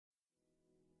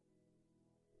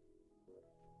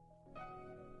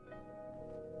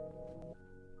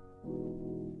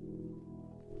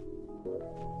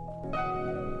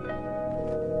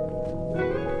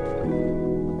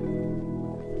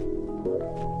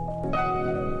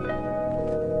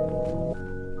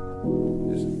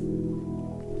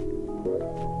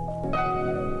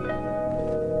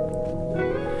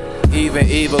Even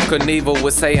Evil Knievel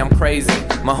would say I'm crazy.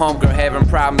 My homegirl having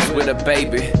problems with a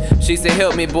baby. She said,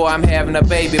 help me boy, I'm having a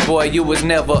baby. Boy, you was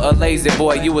never a lazy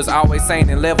boy. You was always sane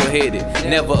and level-headed,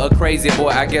 never a crazy boy.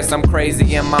 I guess I'm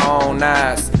crazy in my own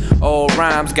eyes. Old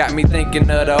rhymes got me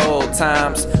thinking of the old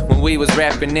times when we was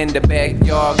rapping in the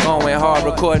backyard, going hard,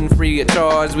 recording free of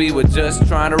charge. We were just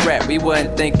trying to rap, we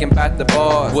wasn't thinking about the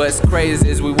bars. What's crazy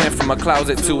is we went from a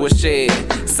closet to a shed,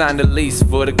 signed a lease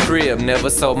for the crib, never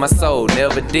sold my soul,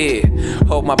 never did.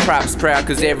 Hold my props proud,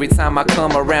 cause every time I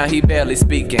come around he barely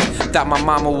speaking. Thought my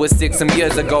mama was sick some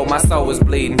years ago, my soul was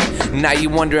bleeding. Now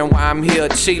you wondering why I'm here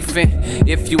chiefing.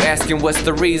 If you asking what's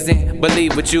the reason,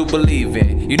 believe what you believe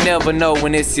in. You never know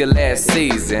when it's your last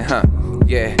season, huh?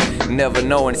 Yeah, never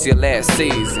know when it's your last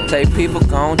season. Say people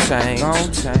gon' change,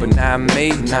 but not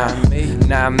me, not me,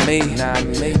 not me,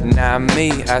 not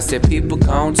me. I said people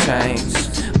gon' change,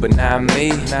 but not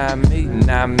me, not me,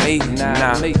 not me,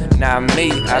 not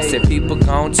me. I said people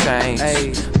gon' change,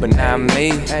 but not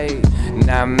me,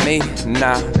 not me,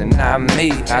 not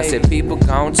me. I said people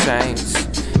gon' change,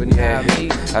 but not me.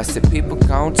 I said people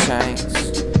gon' change,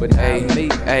 but me.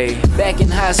 Back in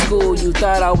high school, you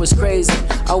thought I was crazy.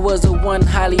 I was the one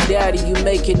highly doubted, you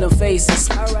making them faces.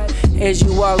 As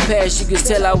you walk past, you could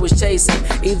tell I was chasing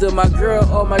either my girl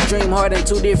or my dream heart in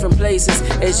two different places.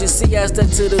 As you see, I stuck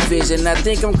to the vision. I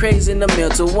think I'm crazy in the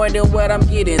mental, wondering what I'm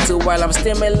getting to while I'm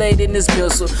stimulating this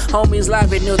pistol. Homies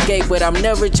live at Northgate, but I'm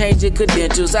never changing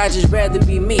credentials. I just rather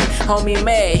be me. Homie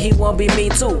mad, he won't be me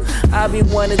too. I'll be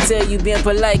one to tell you being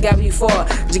polite got me far.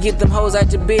 To get them hoes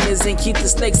out your business and keep the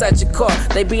snakes out your car.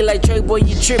 They be like, Trey boy,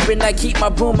 you tripping. I keep my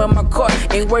broom in my car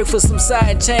and work for some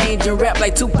side change and rap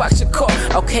like Tupac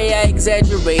Shakur. Okay, I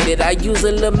exaggerated, I use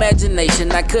a little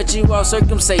imagination. I cut you off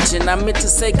circumcision, I meant to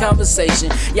say conversation.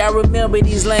 Y'all remember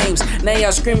these lames, now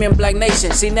y'all screaming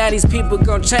BlockNation. See now these people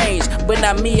gon' change, but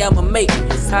not me, I'ma make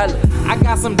it. Holla. I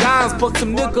got some dimes, put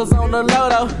some nickels on the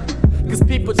loto. Cause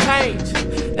people change,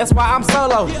 that's why I'm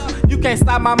solo. You can't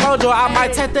stop my mojo, I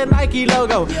might take that Nike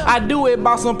logo. I do it,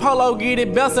 bought some polo, get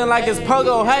it bouncing like it's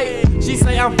pogo. Hey, she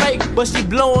say I'm fake, but she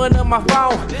blowing up my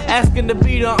phone, asking to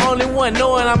be the only one,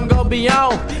 knowing I'm gonna be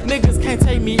on. Niggas can't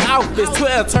take me out, it's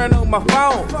 12, turn on my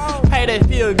phone. Pay that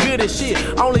feel good as shit,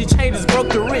 only changes broke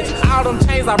the rich. All them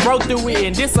chains I broke through it,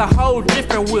 and this a whole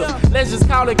different whip. Let's just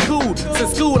call it cool,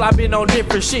 since school I been on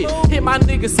different shit. Hit my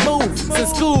niggas smooth,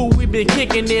 since school we been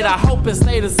kicking it. I hope it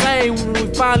stay the same when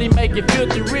we finally make it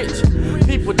filthy rich.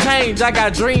 People change, I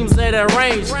got dreams that are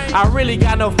range. I really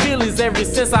got no feelings ever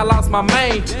since I lost my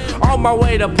main. On my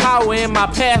way to power, in my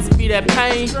past be that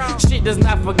pain. Shit that's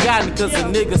not forgotten, cause the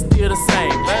niggas still the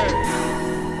same.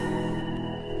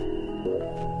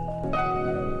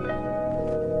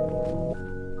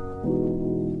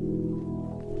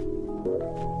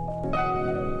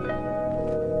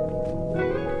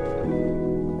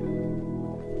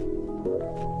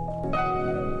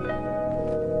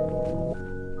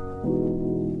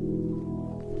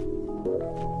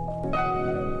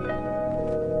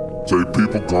 Say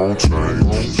people gon'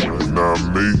 change, not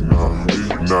me,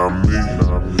 not me,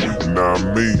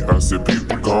 not me. I said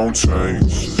people gon'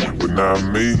 change, but not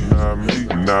me, not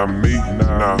me,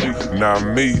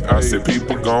 not me. I said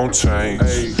people gon'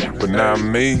 change, but not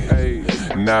me,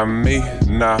 not me,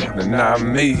 not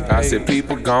me. I said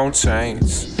people gon'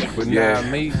 change, but not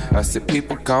me. I said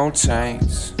people gon'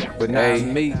 change, but not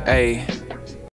me.